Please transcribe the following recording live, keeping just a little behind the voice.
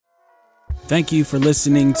Thank you for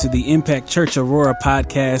listening to the Impact Church Aurora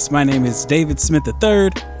podcast. My name is David Smith III,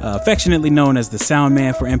 affectionately known as the sound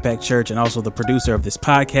man for Impact Church and also the producer of this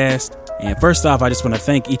podcast. And first off, I just want to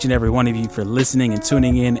thank each and every one of you for listening and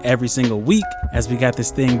tuning in every single week as we got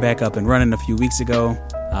this thing back up and running a few weeks ago.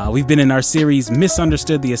 We've been in our series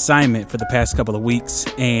Misunderstood the Assignment for the past couple of weeks,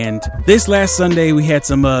 and this last Sunday we had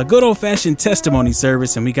some good old-fashioned testimony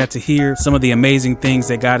service, and we got to hear some of the amazing things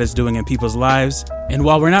that God is doing in people's lives. And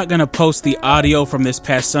while we're not going to post the audio from this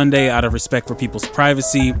past Sunday out of respect for people's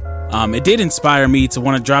privacy, it did inspire me to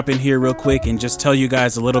want to drop in here real quick and just tell you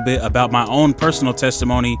guys a little bit about my own personal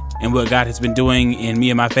testimony and what God has been doing in me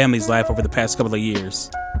and my family's life over the past couple of years.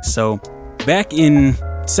 So back in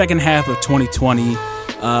second half of 2020,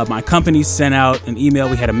 my company sent out an email.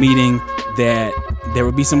 We had a meeting that there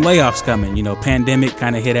would be some layoffs coming. You know, pandemic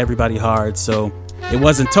kind of hit everybody hard. So it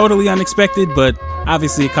wasn't totally unexpected, but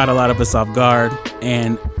obviously it caught a lot of us off guard.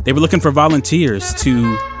 And they were looking for volunteers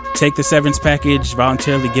to take the severance package,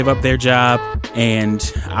 voluntarily give up their job.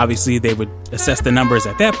 And obviously they would assess the numbers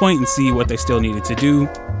at that point and see what they still needed to do.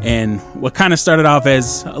 And what kind of started off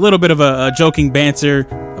as a little bit of a joking banter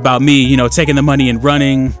about me, you know, taking the money and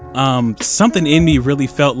running. Something in me really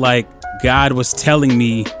felt like God was telling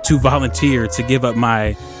me to volunteer to give up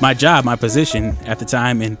my job, my position at the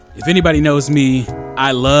time. And if anybody knows me,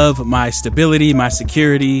 I love my stability, my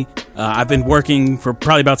security. I've been working for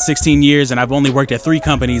probably about 16 years and I've only worked at 3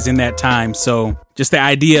 companies in that time. So just the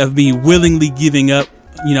idea of me willingly giving up,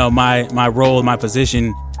 you know, my role, my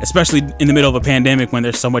position, especially in the middle of a pandemic when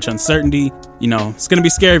there's so much uncertainty, you know, it's going to be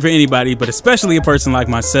scary for anybody, but especially a person like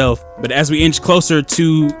myself. But as we inch closer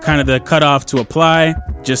to kind of the cutoff to apply,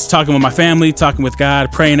 just talking with my family, talking with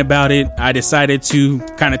God, praying about it, I decided to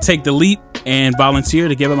kind of take the leap and volunteer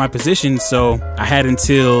to give up my position. So I had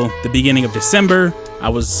until the beginning of December. I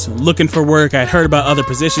was looking for work. I'd heard about other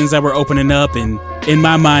positions that were opening up. And in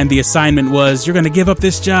my mind, the assignment was, you're going to give up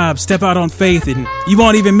this job, step out on faith, and you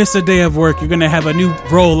won't even miss a day of work. You're going to have a new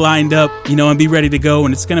role lined up, you know, and be ready to go.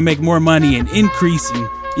 And it's going to make more money and increase. And,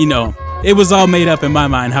 you know, it was all made up in my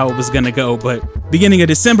mind how it was going to go. But beginning of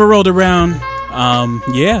December rolled around.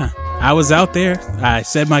 I was out there. I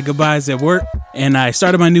said my goodbyes at work and I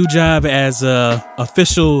started my new job as a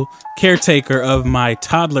official caretaker of my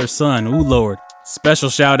toddler son. Ooh, Lord. Special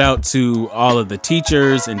shout out to all of the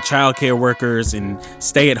teachers and childcare workers and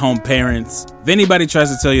stay-at-home parents. If anybody tries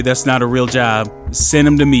to tell you that's not a real job, send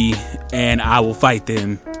them to me and I will fight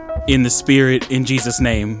them in the spirit in Jesus'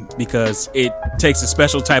 name, because it takes a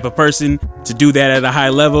special type of person to do that at a high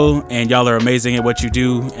level, and y'all are amazing at what you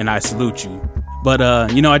do, and I salute you. But,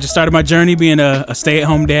 I just started my journey being a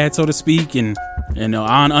stay-at-home dad, so to speak, and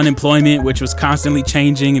on unemployment, which was constantly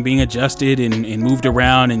changing and being adjusted and moved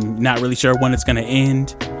around and not really sure when it's going to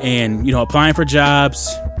end. And, applying for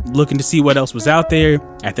jobs, looking to see what else was out there.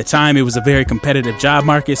 At the time, it was a very competitive job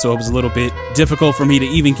market, so it was a little bit difficult for me to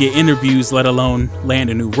even get interviews, let alone land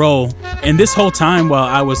a new role. And this whole time, while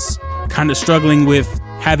I was kind of struggling with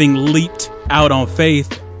having leaped out on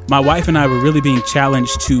faith, my wife and I were really being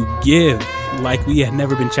challenged to give like we had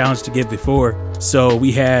never been challenged to give before. So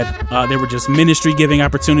we had, there were just ministry giving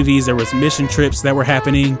opportunities. There was mission trips that were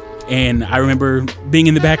happening. And I remember being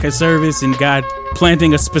in the back of service and God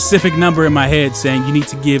planting a specific number in my head saying, you need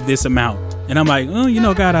to give this amount. And I'm like,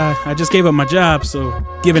 oh, God, I just gave up my job. So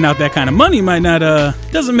giving out that kind of money might not,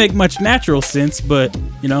 doesn't make much natural sense. But,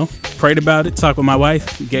 prayed about it, talked with my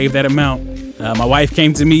wife, gave that amount. My wife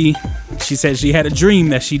came to me. She said she had a dream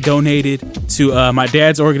that she donated to my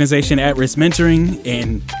dad's organization, At Risk Mentoring,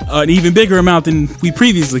 and an even bigger amount than we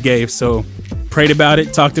previously gave. So prayed about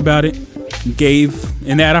it, talked about it, gave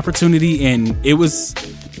in that opportunity. And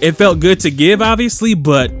it felt good to give, obviously,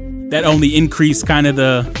 but that only increased kind of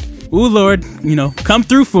the, ooh, Lord, come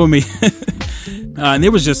through for me. And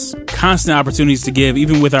there was just constant opportunities to give,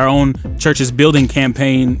 even with our own church's building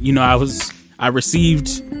campaign. I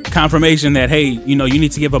received confirmation that, hey, you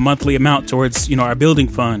need to give a monthly amount towards, our building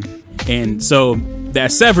fund. And so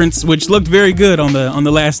that severance, which looked very good on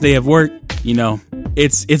the last day of work,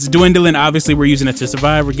 it's dwindling. Obviously, we're using it to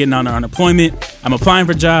survive. We're getting on our unemployment. I'm applying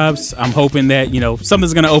for jobs. I'm hoping that,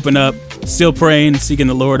 something's going to open up. Still praying, seeking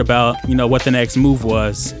the Lord about, what the next move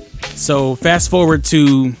was. So fast forward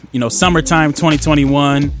to, summertime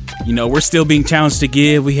 2021. We're still being challenged to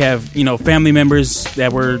give. We have, family members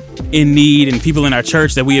that were in need and people in our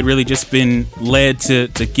church that we had really just been led to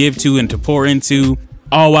give to and to pour into,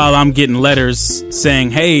 all while I'm getting letters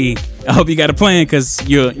saying, hey, I hope you got a plan because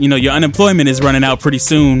your unemployment is running out pretty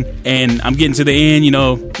soon. And I'm getting to the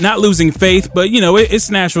end, not losing faith, but, it's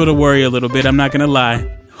natural to worry a little bit. I'm not going to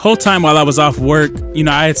lie. Whole time while I was off work,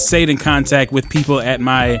 I had stayed in contact with people at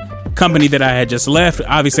my company that I had just left.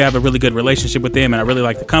 Obviously, I have a really good relationship with them and I really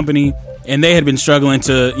like the company. And they had been struggling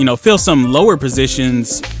to, fill some lower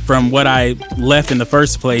positions from what I left in the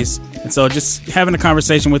first place. And so just having a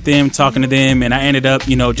conversation with them, talking to them, and I ended up,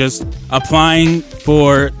 just applying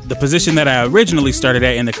for the position that I originally started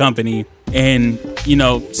at in the company. And,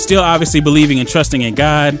 still obviously believing and trusting in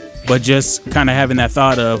God, but just kind of having that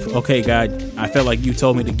thought of, okay, God, I felt like you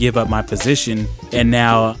told me to give up my position. And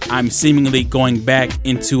now I'm seemingly going back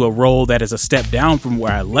into a role that is a step down from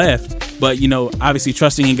where I left. But, obviously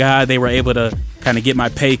trusting in God, they were able to kind of get my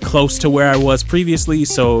pay close to where I was previously.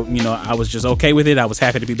 So, I was just okay with it. I was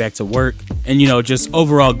happy to be back to work and, just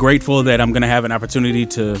overall grateful that I'm going to have an opportunity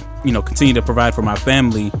to, continue to provide for my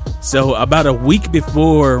family. So about a week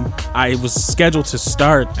before I was scheduled to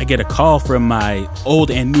start, I get a call from my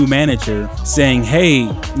old and new manager saying, hey,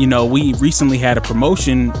 we recently had a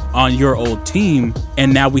promotion on your old team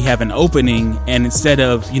and now we have an opening. And instead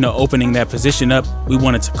of, opening that position up, we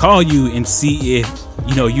wanted to call you and see if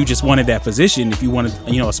you just wanted that position, if you wanted,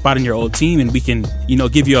 a spot in your old team, and we can,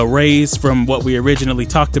 give you a raise from what we originally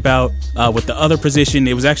talked about with the other position.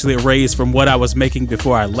 It was actually a raise from what I was making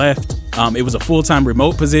before I left. It was a full-time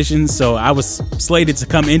remote position, so I was slated to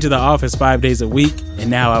come into the office 5 days a week, and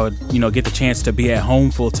now I would, get the chance to be at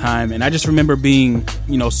home full-time. And I just remember being,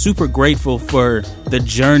 super grateful for the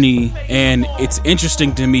journey. And it's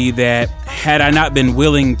interesting to me that had I not been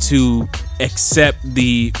willing to accept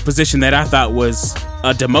the position that I thought was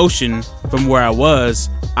a demotion from where I was,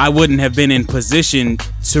 I wouldn't have been in position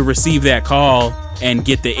to receive that call and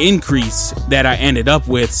get the increase that I ended up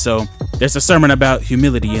with. So there's a sermon about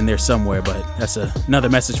humility in there somewhere, but that's another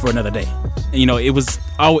message for another day.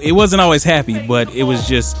 It wasn't always happy, but it was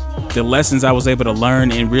just the lessons I was able to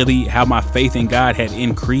learn and really how my faith in God had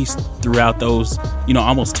increased throughout those,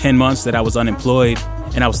 almost 10 months that I was unemployed.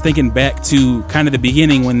 And I was thinking back to kind of the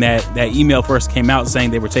beginning when that email first came out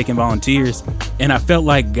saying they were taking volunteers. And I felt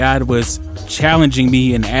like God was challenging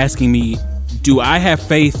me and asking me, do I have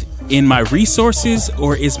faith in my resources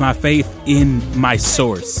or is my faith in my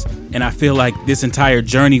source? And I feel like this entire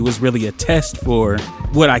journey was really a test for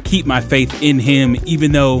would I keep my faith in him,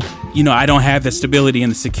 even though, I don't have the stability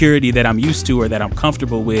and the security that I'm used to or that I'm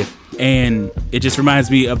comfortable with. And it just reminds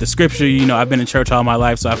me of the scripture. I've been in church all my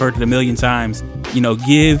life, so I've heard it a million times.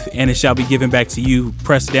 Give and it shall be given back to you,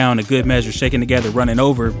 pressed down, a good measure, shaken together, running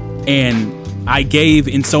over. And I gave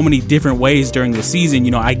in so many different ways during the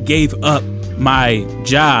season. I gave up my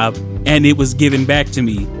job and it was given back to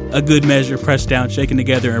me, a good measure, pressed down, shaken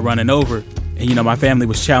together, and running over. And, my family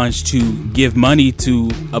was challenged to give money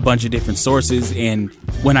to a bunch of different sources. And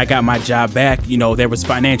when I got my job back, there was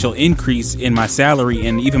financial increase in my salary.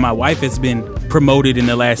 And even my wife has been promoted in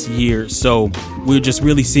the last year. So we're just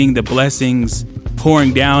really seeing the blessings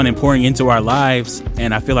pouring down and pouring into our lives.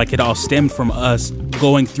 And I feel like it all stemmed from us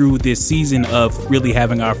going through this season of really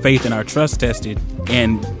having our faith and our trust tested.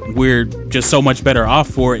 And we're just so much better off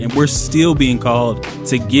for it. And we're still being called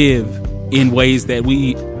to give in ways that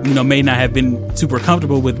we, may not have been super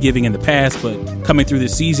comfortable with giving in the past, but coming through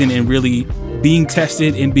this season and really being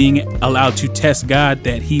tested and being allowed to test God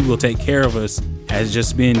that he will take care of us has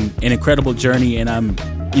just been an incredible journey. And I'm,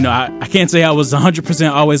 I can't say I was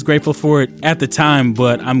 100% always grateful for it at the time,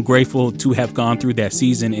 but I'm grateful to have gone through that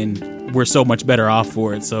season and we're so much better off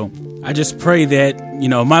for it. So I just pray that,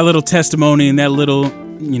 my little testimony and that little,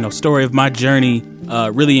 story of my journey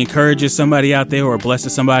really encourages somebody out there or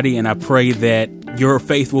blesses somebody. And I pray that your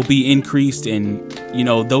faith will be increased and,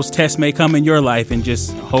 those tests may come in your life and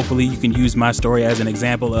just hopefully you can use my story as an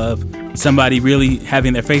example of somebody really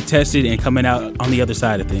having their faith tested and coming out on the other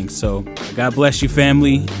side of things. So God bless you,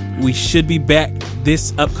 family. We should be back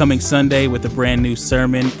this upcoming Sunday with a brand new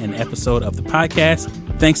sermon and episode of the podcast.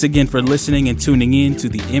 Thanks again for listening and tuning in to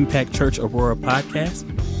the Impact Church Aurora podcast.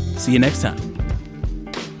 See you next time.